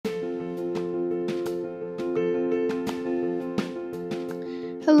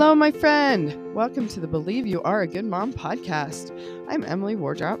Hello, my friend. Welcome to the Believe You Are a Good Mom podcast. I'm Emily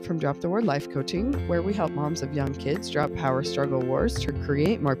Wardrop from Drop the Word Life Coaching, where we help moms of young kids drop power struggle wars to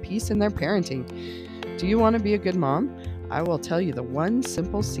create more peace in their parenting. Do you want to be a good mom? I will tell you the one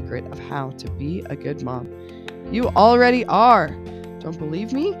simple secret of how to be a good mom. You already are. Don't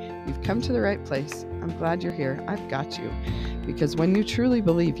believe me? You've come to the right place. I'm glad you're here. I've got you. Because when you truly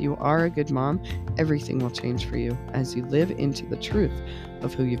believe you are a good mom, everything will change for you as you live into the truth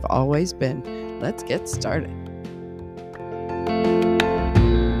of who you've always been. Let's get started.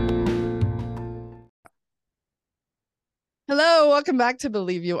 Hello, welcome back to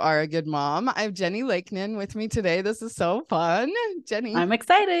Believe You Are a Good Mom. I have Jennie Lakenan with me today. This is so fun. Jennie. I'm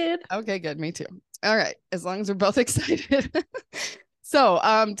excited. Okay, good. Me too. All right. As long as we're both excited. So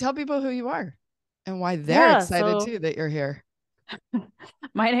tell people who you are and why they're excited too that you're here.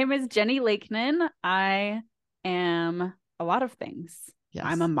 My name is Jennie Lakenan. I am a lot of things. Yes.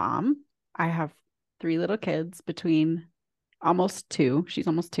 I'm a mom. I have 3 little kids between almost 2. She's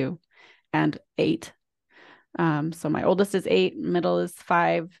almost 2 and 8. So my oldest is 8, middle is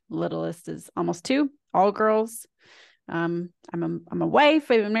 5, littlest is almost 2, all girls. I'm a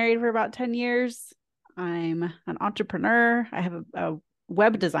wife. I've been married for about 10 years. I'm an entrepreneur. I have a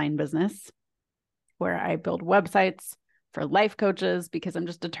web design business where I build websites for life coaches because I'm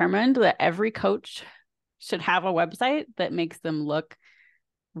just determined that every coach should have a website that makes them look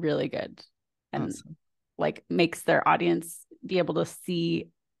really good and awesome. Like makes their audience be able to see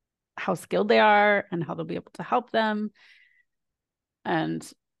how skilled they are and how they'll be able to help them. And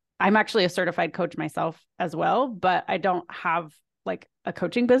I'm actually a certified coach myself as well, but I don't have like a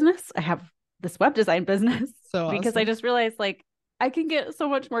coaching business. I have this web design business because I just realized like I can get so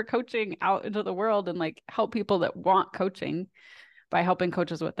much more coaching out into the world and like help people that want coaching by helping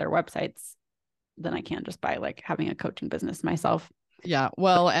coaches with their websites than I can just by like having a coaching business myself. Yeah.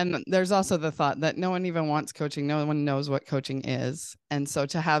 Well, and there's also the thought that no one even wants coaching. No one knows what coaching is. And so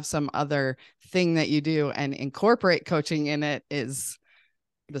to have some other thing that you do and incorporate coaching in it is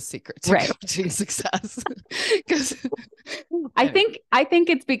the secret to coaching success. Because I think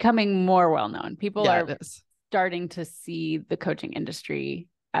it's becoming more well-known. People are starting to see the coaching industry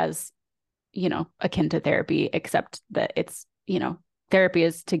as, akin to therapy, except that it's, therapy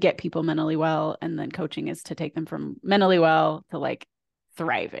is to get people mentally well. And then coaching is to take them from mentally well to like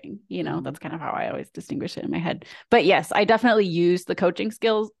thriving, that's kind of how I always distinguish it in my head. But yes, I definitely use the coaching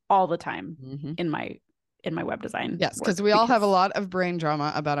skills all the time in my web design. Yes, because we all have a lot of brain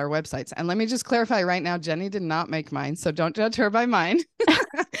drama about our websites. And let me just clarify right now, Jennie did not make mine, so don't judge her by mine.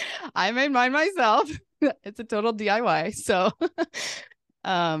 I made mine myself. It's a total DIY. So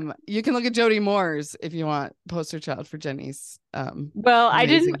you can look at Jody Moore's if you want, poster child for Jennie's. Well, I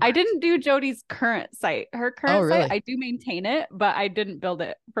didn't do Jody's current site. Her current really? site, I do maintain it, but I didn't build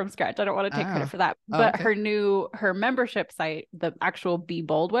it from scratch. I don't want to take credit for that. But her membership site, the actual Be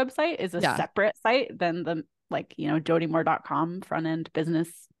Bold website, is a separate site than the jodymoore.com front end business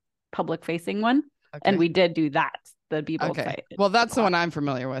public facing one. Okay. And we did do that. The Be Bold site. Well, that's the one I'm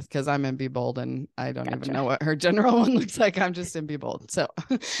familiar with because I'm in Be Bold and I don't even know what her general one looks like. I'm just in Be Bold. So,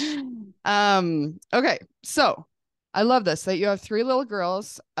 okay. So I love this, that you have 3 little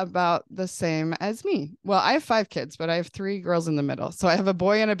girls about the same as me. Well, I have 5 kids, but I have 3 girls in the middle. So I have a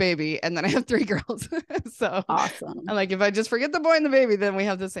boy and a baby, and then I have 3 girls. So awesome. I'm like, if I just forget the boy and the baby, then we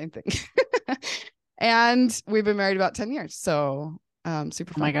have the same thing. And we've been married about 10 years. So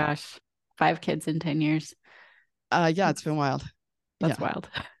super fun. Oh my gosh. 5 kids in 10 years. Yeah, it's been wild. That's wild.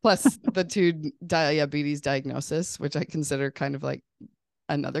 Plus the 2 diabetes diagnosis, which I consider kind of like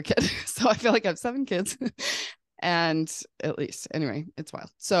another kid. So I feel like I have 7 kids. And at least anyway, it's wild.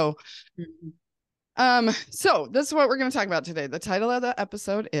 So so this is what we're going to talk about today. The title of the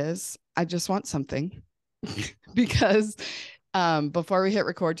episode is I Just Want Something. Because before we hit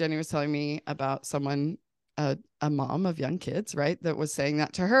record, Jennie was telling me about someone, a mom of young kids, right, that was saying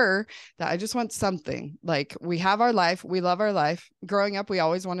that to her, that I just want something. Like, we have our life, we love our life. Growing up, we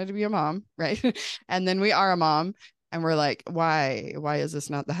always wanted to be a mom, right? And then we are a mom and we're like, why is this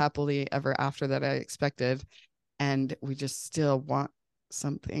not the happily ever after that I expected? And we just still want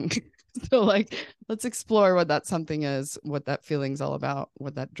something. So like, let's explore what that something is, what that feeling's all about,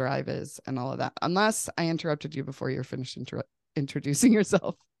 what that drive is, and all of that. Unless I interrupted you before you're finished introducing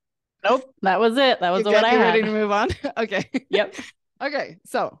yourself. Nope, that was it. That was what I had. Ready to move on? Okay. Yep. Okay,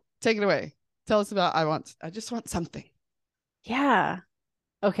 so take it away. Tell us about I just want something. Yeah.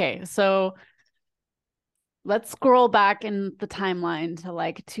 Okay, so let's scroll back in the timeline to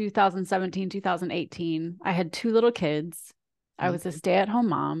like 2017, 2018. I had 2 little kids. I was a stay-at-home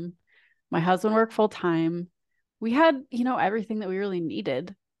mom. My husband worked full time. We had, everything that we really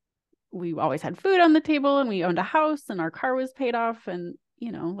needed. we always had food on the table, and we owned a house, and our car was paid off, and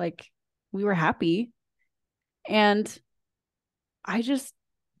like we were happy. And I just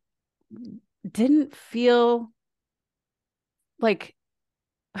didn't feel like,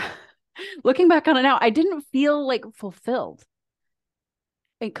 looking back on it now, I didn't feel like fulfilled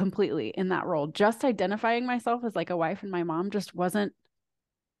completely in that role. Just identifying myself as like a wife and my mom just wasn't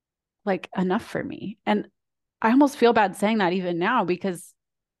like enough for me. And I almost feel bad saying that even now, because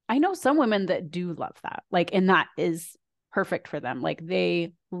I know some women that do love that, like, and that is perfect for them. Like,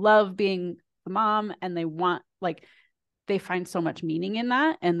 they love being a mom, and they want, like, they find so much meaning in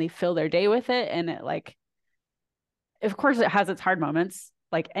that, and they fill their day with it. And it, like, of course it has its hard moments,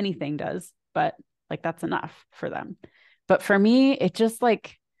 like anything does, but like that's enough for them. But for me, it just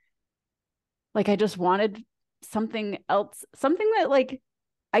like I just wanted something else, something that like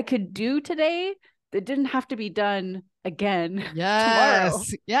I could do today that didn't have to be done again tomorrow.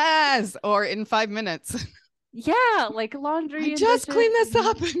 Yes. Or in 5 minutes. Yeah, like I laundry and just dishes. cleaned this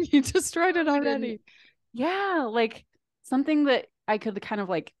up and you destroyed it already. Yeah, like something that I could kind of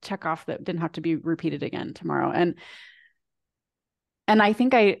like check off that didn't have to be repeated again tomorrow. And I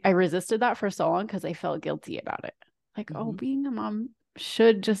think I resisted that for so long because I felt guilty about it. Like, oh, being a mom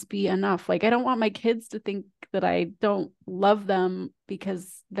should just be enough. Like, I don't want my kids to think that I don't love them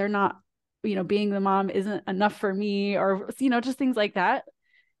because they're not, being the mom isn't enough for me, or, just things like that.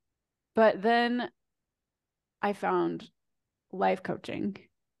 But then I found life coaching,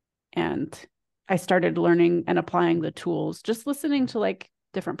 and I started learning and applying the tools, just listening to like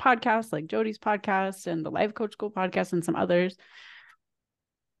different podcasts, like Jody's podcast and the Life Coach School podcast and some others.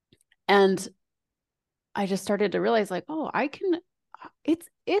 And I just started to realize, like, oh,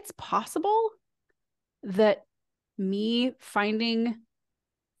 it's possible that me finding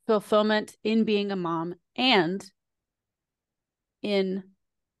fulfillment in being a mom and in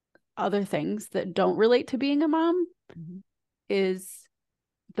other things that don't relate to being a mom is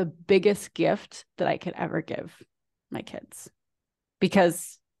the biggest gift that I could ever give my kids.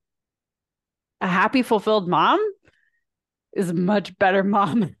 Because a happy, fulfilled mom is a much better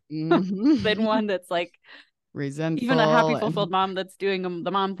mom than one that's like resentful. Even a happy, fulfilled mom that's doing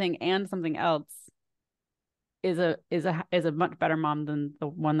the mom thing and something else is a much better mom than the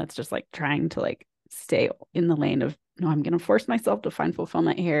one that's just like trying to like stay in the lane of, no, I'm going to force myself to find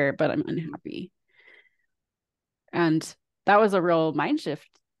fulfillment here, but I'm unhappy. And that was a real mind shift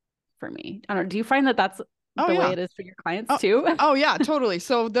for me. I don't know. Do you find that that's the way it is for your clients too? Oh yeah, totally.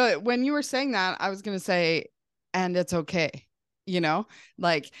 So when you were saying that, I was going to say, and it's okay,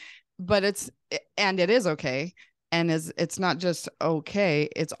 like, but it is okay. And it's not just okay,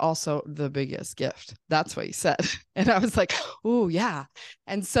 it's also the biggest gift. That's what you said. And I was like, oh yeah.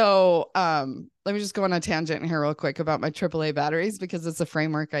 And so let me just go on a tangent here real quick about my AAA batteries, because it's a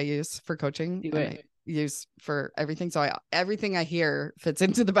framework I use for coaching and I use for everything. So everything I hear fits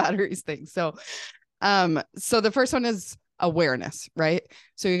into the batteries thing. So the first one is awareness, right?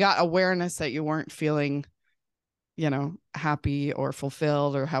 So you got awareness that you weren't feeling, happy or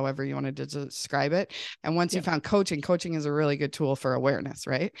fulfilled, or however you wanted to describe it. And once you found coaching is a really good tool for awareness,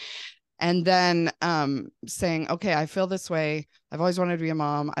 right? And then saying, okay, I feel this way. I've always wanted to be a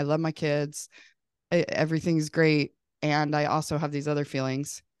mom. I love my kids. Everything's great. And I also have these other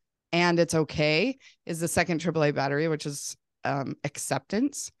feelings. And it's okay is the second AAA battery, which is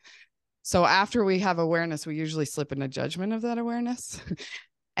acceptance. So after we have awareness, we usually slip into judgment of that awareness.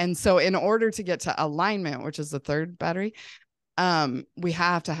 And so in order to get to alignment, which is the third battery, we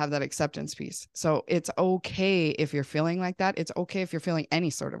have to have that acceptance piece. So it's okay if you're feeling like that. It's okay if you're feeling any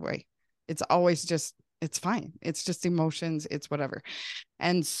sort of way. It's always just, it's fine. It's just emotions. It's whatever.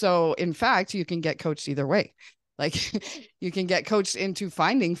 And so in fact, you can get coached either way. Like you can get coached into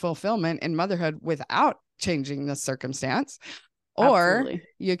finding fulfillment in motherhood without changing the circumstance. Or Absolutely.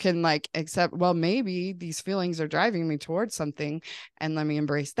 You can like accept, well, maybe these feelings are driving me towards something and let me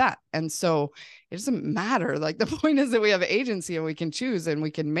embrace that. And so it doesn't matter. Like the point is that we have agency and we can choose and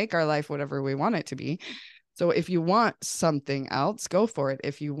we can make our life whatever we want it to be. So if you want something else, go for it.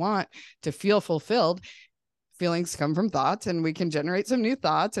 If you want to feel fulfilled, feelings come from thoughts, and we can generate some new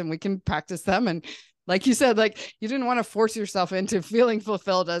thoughts and we can practice them. And like you said, like you didn't want to force yourself into feeling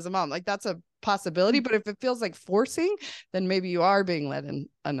fulfilled as a mom. Like that's a possibility, but if it feels like forcing, then maybe you are being led in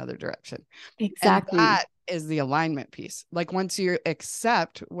another direction. Exactly. And that is the alignment piece. Like once you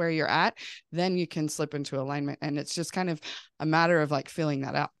accept where you're at, then you can slip into alignment. And it's just kind of a matter of like filling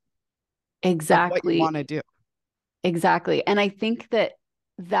that out. Exactly. What you want to do. Exactly. And I think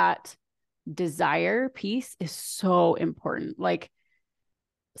that desire piece is so important. Like,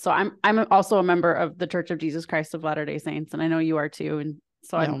 so I'm also a member of the Church of Jesus Christ of Latter-day Saints, and I know you are too. And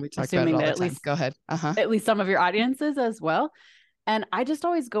So Yeah, I'm we talk about it assuming all that the time. Go ahead. at least some of your audiences as well. And I just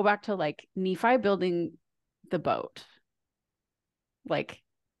always go back to like Nephi building the boat. Like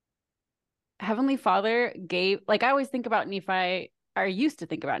Heavenly Father gave, like I always think about Nephi, I used to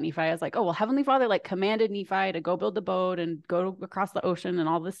think about Nephi as like, oh, well, Heavenly Father like commanded Nephi to go build the boat and go across the ocean and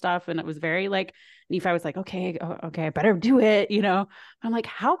all this stuff. And it was very like, Nephi was like, okay, I better do it, you know? I'm like,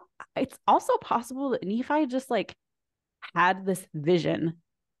 how? It's also possible that Nephi just like had this vision,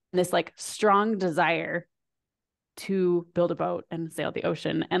 this like strong desire to build a boat and sail the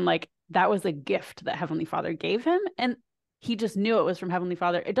ocean. And like, that was a gift that Heavenly Father gave him. And he just knew it was from Heavenly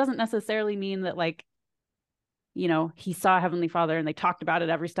Father. It doesn't necessarily mean that like, you know, he saw Heavenly Father and they talked about it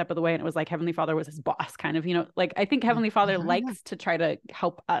every step of the way. And it was like Heavenly Father was his boss, kind of, you know, like I think Heavenly Father likes to try to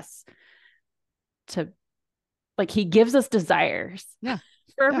help us to, like, he gives us desires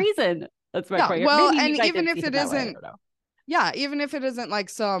for a reason. That's my point. Well, Maybe and Nephi even didn't if see it that way, I isn't, don't know. even if it isn't like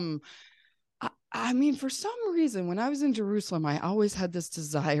some, I mean, for some reason, when I was in Jerusalem, I always had this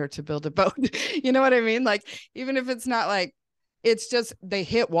desire to build a boat. You know what I mean? Like, even if it's not like, it's just they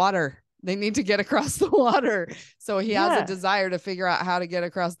hit water. They need to get across the water. So he has a desire to figure out how to get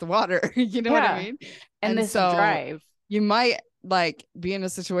across the water. You know what I mean? And this so drive. You might like be in a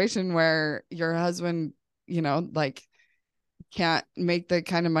situation where your husband, you know, like can't make the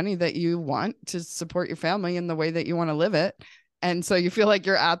kind of money that you want to support your family in the way that you want to live it. And so you feel like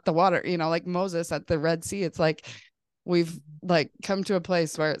you're at the water, you know, like Moses at the Red Sea. It's like we've like come to a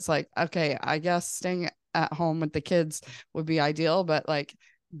place where it's like, okay, I guess staying at home with the kids would be ideal, but like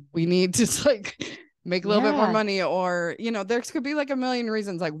we need to like make a little bit more money, or you know, there could be like a million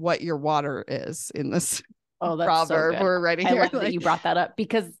reasons like what your water is in this proverb we're writing here. I love that you brought that up,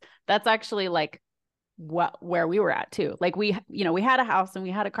 because that's actually like where we were at too. Like we, you know, we had a house and we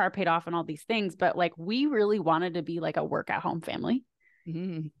had a car paid off and all these things, but like we really wanted to be like a work at home family.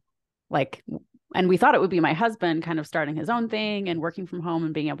 Like, and we thought it would be my husband kind of starting his own thing and working from home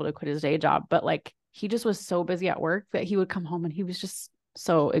and being able to quit his day job. But like, he just was so busy at work that he would come home and he was just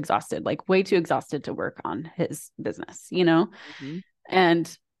so exhausted, like way too exhausted to work on his business, you know?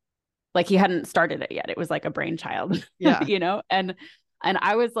 And like, he hadn't started it yet. It was like a brainchild, you know? And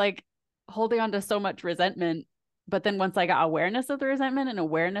I was like holding on to so much resentment. But then once I got awareness of the resentment and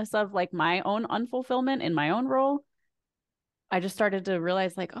awareness of like my own unfulfillment in my own role, I just started to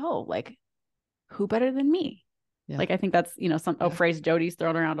realize like, oh, like who better than me? Like, I think that's, you know, some phrase Jody's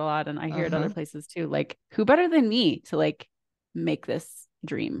thrown around a lot. And I hear it other places too. Like, who better than me to like make this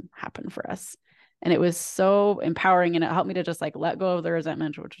dream happen for us? And it was so empowering, and it helped me to just like let go of the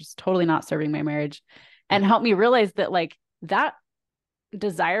resentment, which was totally not serving my marriage, and helped me realize that like that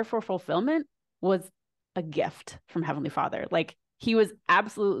desire for fulfillment was a gift from Heavenly Father. Like, he was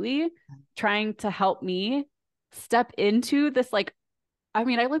absolutely trying to help me step into this, like, I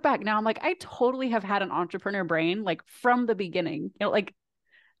mean, I look back now, I'm like, I totally have had an entrepreneur brain, like from the beginning, you know, like,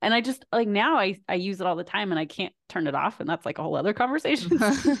 and I just like now I use it all the time and I can't turn it off. And that's like a whole other conversation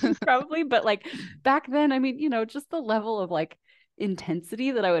probably. But like back then, I mean, you know, just the level of like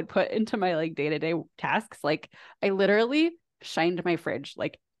intensity that I would put into my like day-to-day tasks. Like I literally shined my fridge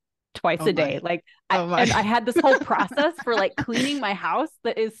like twice a day. Like and I had this whole process for like cleaning my house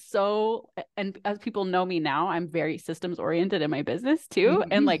that is so, and as people know me now, I'm very systems oriented in my business too.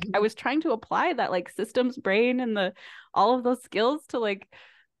 And like I was trying to apply that like systems brain and the all of those skills to like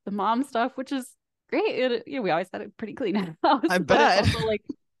the mom stuff, which is great. It, you know, we always had it pretty clean house. I bet. It's also like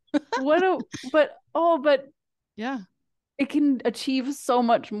but yeah, it can achieve so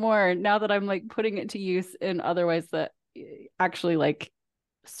much more now that I'm like putting it to use in other ways that actually like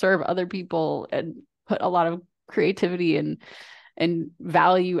serve other people and put a lot of creativity and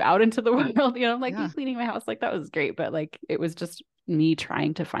value out into the world. You know, I'm like cleaning my house, like that was great, but like it was just me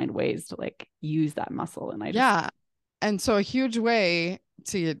trying to find ways to like use that muscle. And I just and so a huge way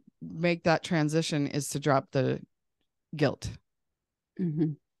to make that transition is to drop the guilt.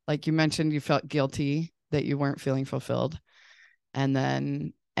 Like you mentioned, you felt guilty that you weren't feeling fulfilled, and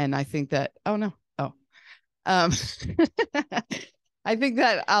I think that I think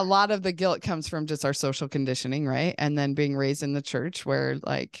that a lot of the guilt comes from just our social conditioning, right? And then being raised in the church where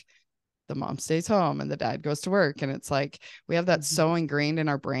like the mom stays home and the dad goes to work. And it's like, we have that so ingrained in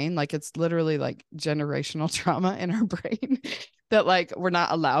our brain. Like it's literally like generational trauma in our brain that like, we're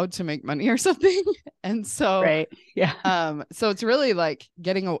not allowed to make money or something. And so, so it's really like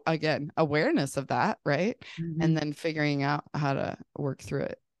getting again, awareness of that. Right. And then figuring out how to work through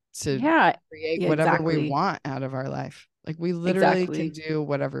it to create whatever we want out of our life. Like we literally can do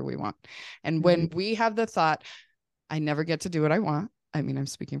whatever we want. And when we have the thought, I never get to do what I want. I mean, I'm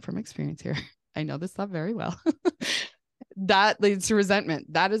speaking from experience here. I know this thought very well. that leads to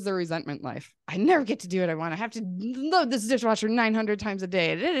resentment. That is the resentment life. I never get to do what I want. I have to load this dishwasher 900 times a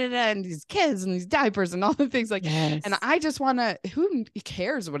day, and these kids and these diapers and all the things like, Yes. and I just want to, who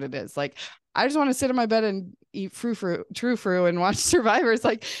cares what it is? Like, I just want to sit in my bed and eat true fruit and watch Survivors.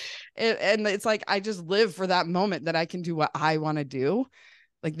 Like, and it's like, I just live for that moment that I can do what I want to do.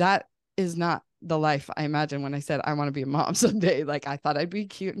 Like, that is not the life I imagined when I said I want to be a mom someday. Like, I thought I'd be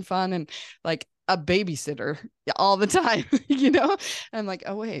cute and fun and like a babysitter all the time, you know? And I'm like,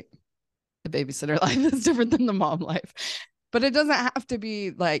 oh wait, the babysitter life is different than the mom life. But it doesn't have to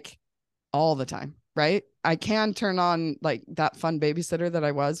be like all the time, right? I can turn on like that fun babysitter that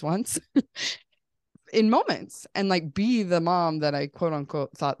I was once in moments and like be the mom that I quote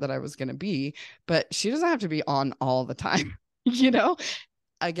unquote thought that I was going to be, but she doesn't have to be on all the time, you know?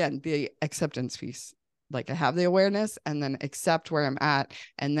 Again, the acceptance piece. Like, I have the awareness and then accept where I'm at,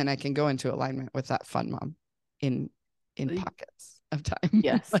 and then I can go into alignment with that fun mom in pockets of time.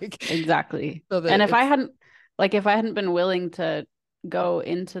 Yes, like exactly. So and if I hadn't been willing to go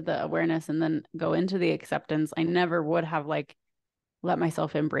into the awareness and then go into the acceptance, I never would have like let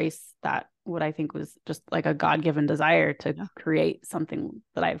myself embrace that, what I think was just like a God-given desire to create something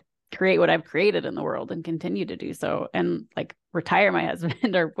that create what I've created in the world and continue to do so, and like retire my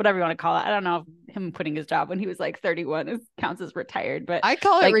husband or whatever you want to call it. I don't know if him quitting his job when he was like 31 counts as retired, but I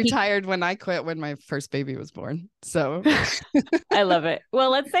call it like retired when I quit when my first baby was born. So I love it.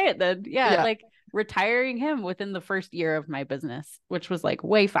 Well, let's say it then. Yeah, like retiring him within the first year of my business, which was like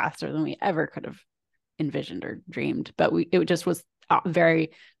way faster than we ever could have envisioned or dreamed. But it just was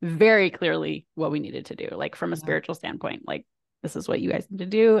very, very clearly what we needed to do, like from a spiritual standpoint. Like, this is what you guys need to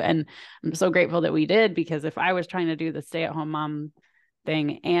do. And I'm so grateful that we did, because if I was trying to do the stay-at-home mom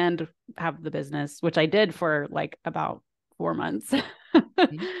thing and have the business, which I did for like about 4 months,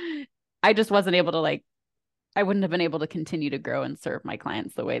 I just wasn't able to I wouldn't have been able to continue to grow and serve my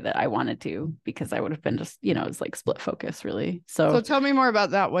clients the way that I wanted to, because I would have been just, it's like split focus really. So tell me more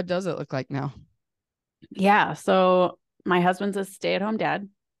about that. What does it look like now? Yeah. So my husband's a stay-at-home dad.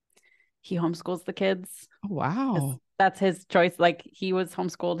 He homeschools the kids. Oh, wow. That's his choice. Like, he was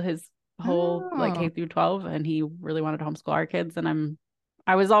homeschooled his whole like K through 12, and he really wanted to homeschool our kids. And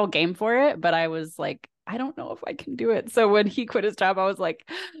I was all game for it, but I was like, I don't know if I can do it. So when he quit his job, I was like,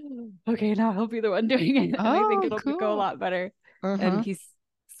 okay, now he'll be the one doing it. And I think it'll go a lot better. And he's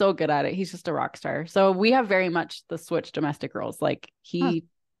so good at it. He's just a rock star. So we have very much the switch domestic roles. Like, he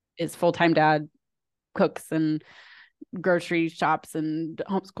is full-time dad, cooks and grocery shops and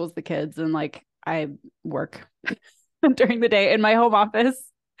homeschools the kids, and like I work during the day in my home office.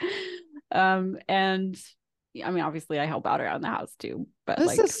 And I mean, obviously I help out around the house too, but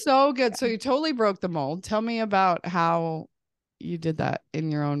this is so good. So you totally broke the mold. Tell me about how you did that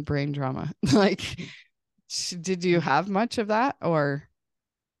in your own brain drama. Like, did you have much of that, or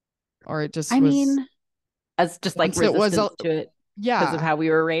it just mean, as just like resistance to it? Because of how we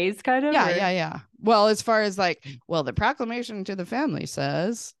were raised, kind of. Yeah. Well, as far as like, the proclamation to the family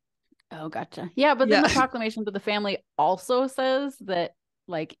says. Oh, gotcha. Yeah, but then the proclamation to the family also says that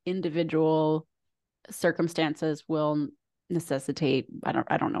like individual circumstances will necessitate, I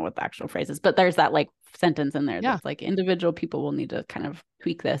don't know what the actual phrase is, but there's that like sentence in there that's like individual people will need to kind of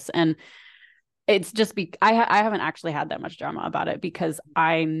tweak this. And it's just I haven't actually had that much drama about it, because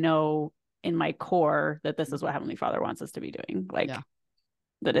I know in my core that this is what Heavenly Father wants us to be doing. Like,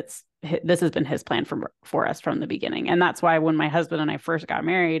 that this has been his plan for us from the beginning. And that's why when my husband and I first got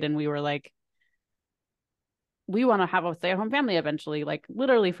married and we were like, we want to have a stay-at-home family eventually, like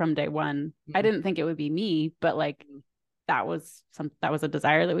literally from day one, I didn't think it would be me, but like that was a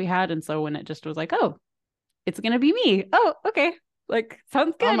desire that we had. And so when it just was like, oh, it's going to be me. Oh, okay. Like,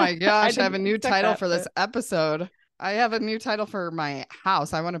 sounds good. Oh my gosh. I have a new title for this episode. I have a new title for my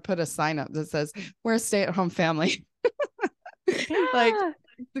house. I want to put a sign up that says, we're a stay-at-home family. Like,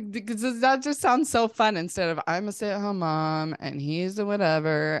 because that just sounds so fun, instead of I'm a stay-at-home mom and he's a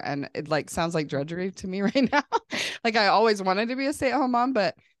whatever. And it like sounds like drudgery to me right now. Like, I always wanted to be a stay-at-home mom,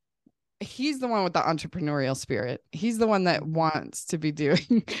 but he's the one with the entrepreneurial spirit. He's the one that wants to be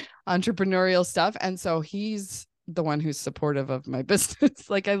doing entrepreneurial stuff. And so he's the one who's supportive of my business.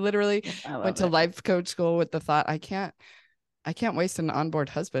 Like, I literally went to life coach school with the thought, I can't waste an onboard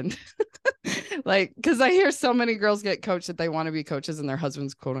husband. Like, because I hear so many girls get coached that they want to be coaches and their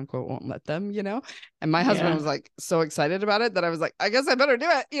husbands quote unquote won't let them, and my husband was like so excited about it that I was like, I guess I better do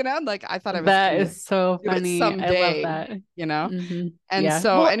it, like I thought I was. That is so funny. Someday, I love that. And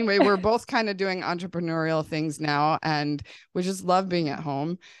so anyway, we're both kind of doing entrepreneurial things now, and we just love being at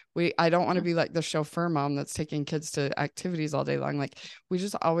home. I don't want to be like the chauffeur mom that's taking kids to activities all day long. Like we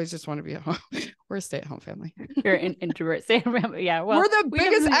just always just want to be at home. We're a stay-at-home family. You're an introvert. Yeah. Well, we're the we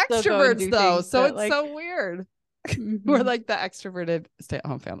biggest definitely still go and extroverts do though. things, So but it's like, so weird. We're like the extroverted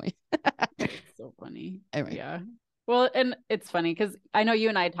stay-at-home family. so funny. Anyway. Yeah. Well, and it's funny because I know you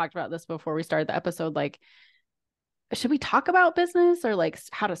and I talked about this before we started the episode. Like, should we talk about business or like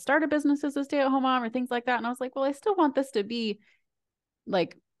how to start a business as a stay-at-home mom or things like that? And I was like, well, I still want this to be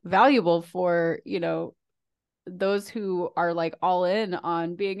like valuable for, you know, those who are like all in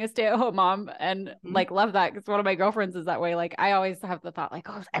on being a stay-at-home mom and like love that, because one of my girlfriends is that way. Like I always have the thought like,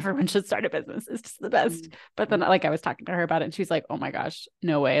 oh, everyone should start a business, it's just the best. But then like I was talking to her about it and she's like, oh my gosh,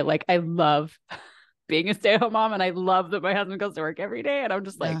 no way, like I love being a stay-at-home mom and I love that my husband goes to work every day. And I'm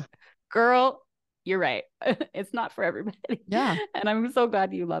just like, girl, you're right. It's not for everybody. Yeah. And I'm so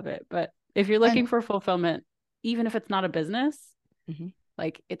glad you love it. But if you're looking for fulfillment, even if it's not a business,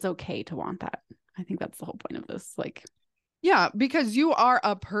 like it's okay to want that. I think that's the whole point of this. Like, yeah, because you are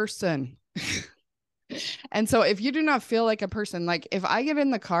a person. And so if you do not feel like a person, like if I get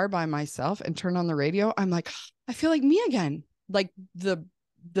in the car by myself and turn on the radio, I'm like, I feel like me again. Like the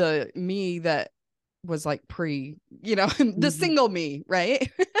me that was like the single me,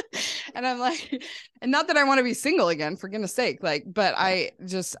 right? And I'm like, and not that I want to be single again, for goodness sake, like, but I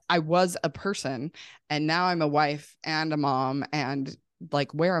was a person and now I'm a wife and a mom, and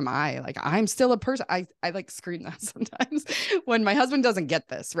like, where am I? Like, I'm still a person. I like scream that sometimes when my husband doesn't get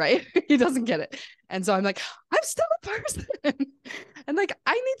this, right? He doesn't get it. And so I'm like, I'm still a person. And like,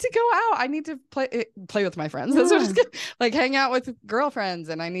 I need to go out. I need to play with my friends. That's what it's good. Like hang out with girlfriends,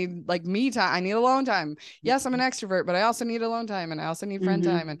 and I need like me time. I need alone time. Yes, I'm an extrovert, but I also need alone time, and I also need friend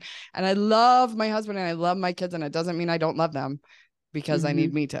time. And I love my husband and I love my kids, and it doesn't mean I don't love them because I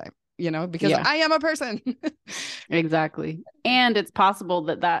need me time, because I am a person. Exactly. And it's possible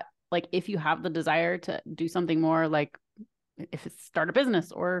that like if you have the desire to do something more, like if it's start a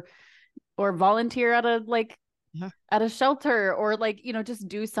business or volunteer at a shelter, or like, just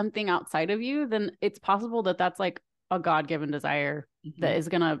do something outside of you, then it's possible that that's like a God-given desire that is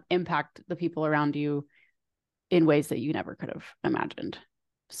going to impact the people around you in ways that you never could have imagined.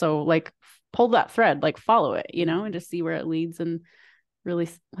 So like pull that thread, like follow it, and just see where it leads. And really,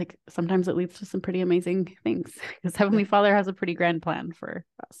 like sometimes it leads to some pretty amazing things because Heavenly Father has a pretty grand plan for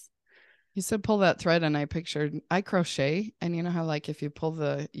us. You said pull that thread, and I crochet, and you know how like if you pull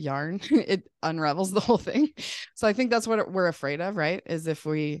the yarn, it unravels the whole thing. So I think that's what we're afraid of, right? Is if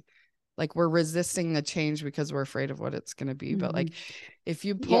we're resisting the change because we're afraid of what it's going to be. But like if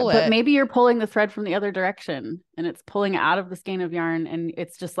you pull it, but maybe you're pulling the thread from the other direction and it's pulling out of the skein of yarn, and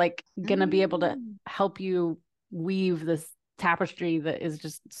it's just like going to be able to help you weave this tapestry that is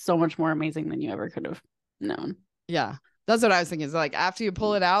just so much more amazing than you ever could have known. Yeah. That's what I was thinking, is like after you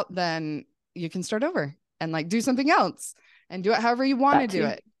pull it out, then you can start over and like do something else and do it however you want to do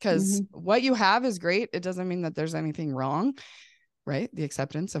it. Because what you have is great. It doesn't mean that there's anything wrong, right? The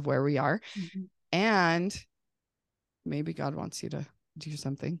acceptance of where we are. And maybe God wants you to do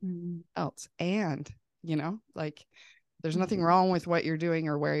something else. And, like there's nothing wrong with what you're doing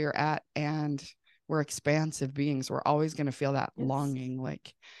or where you're at. And we're expansive beings. We're always going to feel that longing,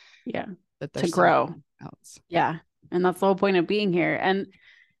 like, that there's to grow else. Yeah. And that's the whole point of being here. And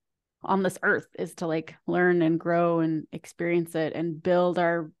on this earth is to like learn and grow and experience it and build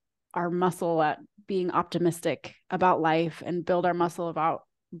our muscle at being optimistic about life, and build our muscle about,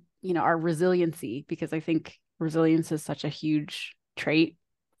 our resiliency, because I think resilience is such a huge trait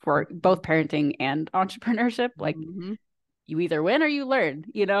for both parenting and entrepreneurship. Like you either win or you learn,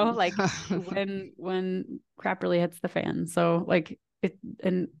 like when crap really hits the fan. So like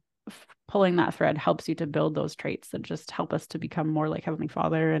pulling that thread helps you to build those traits that just help us to become more like Heavenly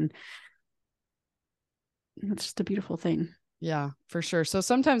Father. And it's just a beautiful thing. Yeah, for sure. So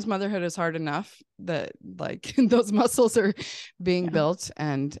sometimes motherhood is hard enough that like those muscles are being built,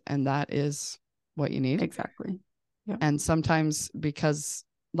 and that is what you need. Exactly. Yeah. And sometimes because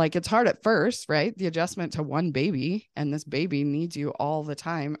like it's hard at first, right? The adjustment to one baby, and this baby needs you all the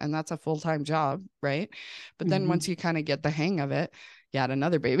time, and that's a full-time job, right? But then once you kind of get the hang of it, you add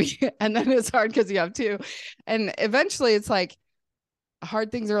another baby and then it's hard because you have two. And eventually it's like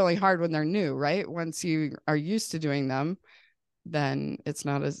hard things are only hard when they're new, right? Once you are used to doing them, then it's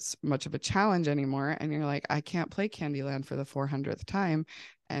not as much of a challenge anymore. And you're like, I can't play Candyland for the 400th time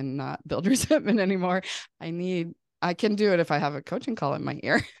and not build resentment anymore. I can do it if I have a coaching call in my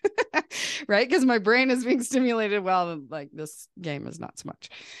ear, right? Because my brain is being stimulated while like this game is not so much.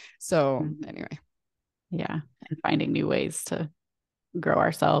 So anyway. Yeah. And finding new ways to grow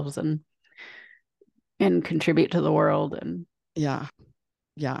ourselves and contribute to the world. And yeah,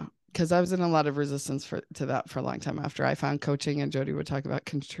 Yeah. Because I was in a lot of resistance to that for a long time after I found coaching and Jody would talk about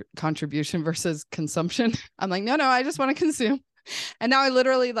contribution versus consumption. I'm like, no, I just want to consume. And now I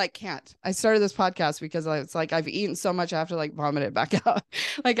literally like can't. I started this podcast because it's like I've eaten so much I have to like vomit it back out.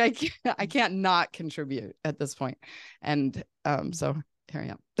 Like I can't not contribute at this point. And so here I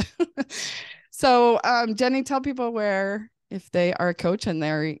am. So Jennie, tell people where, if they are a coach and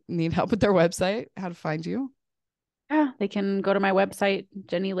they need help with their website, how to find you. Yeah, they can go to my website,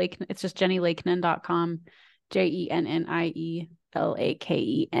 Jennie Lakenan. It's just jennielakenan.com,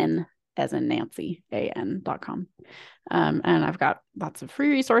 JennieLaken as in Nancy, AN.com. And I've got lots of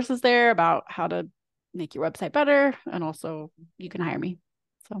free resources there about how to make your website better. And also you can hire me.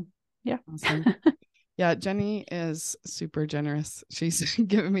 So yeah. Awesome. Yeah, Jennie is super generous. She's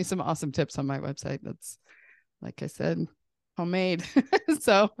given me some awesome tips on my website. That's, like I said, homemade.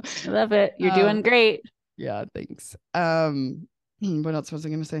 So I love it. You're doing great. Yeah, thanks. What else was I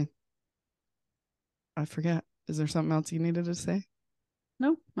going to say? I forget. Is there something else you needed to say?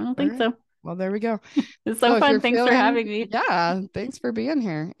 No, I don't think so. Well, there we go. It's so fun. Thanks for having me. Yeah, thanks for being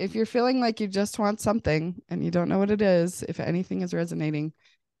here. If you're feeling like you just want something and you don't know what it is, if anything is resonating,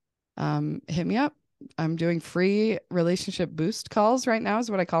 hit me up. I'm doing free relationship boost calls right now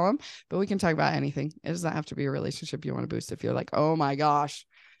is what I call them, but we can talk about anything. It doesn't have to be a relationship you want to boost. If you're like, oh my gosh,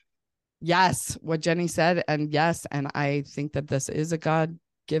 yes, what Jennie said. And yes, and I think that this is a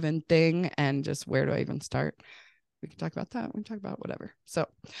God-given thing. And just where do I even start? We can talk about that. We can talk about whatever. So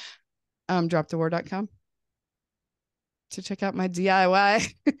dropthewar.com to check out my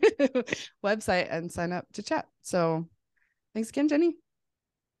DIY website and sign up to chat. So thanks again, Jennie.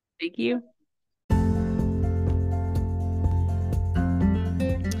 Thank you.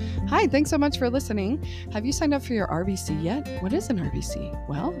 Hi, thanks so much for listening. Have you signed up for your RBC yet? What is an RBC?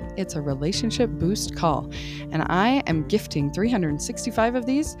 Well, it's a relationship boost call, and I am gifting 365 of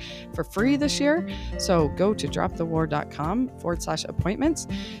these for free this year. So go to dropthewar.com/appointments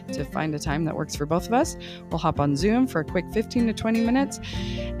to find a time that works for both of us. We'll hop on Zoom for a quick 15 to 20 minutes,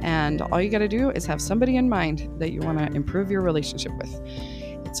 and all you got to do is have somebody in mind that you want to improve your relationship with.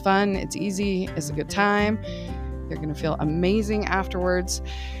 It's fun, it's easy, it's a good time. You're going to feel amazing afterwards.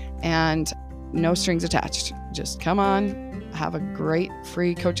 And no strings attached. Just come on, have a great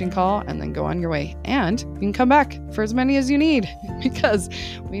free coaching call, and then go on your way. And you can come back for as many as you need because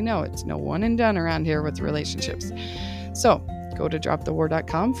we know it's no one and done around here with relationships. So go to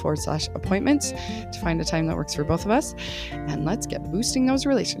dropthewar.com/appointments to find a time that works for both of us. And let's get boosting those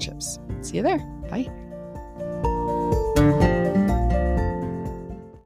relationships. See you there. Bye.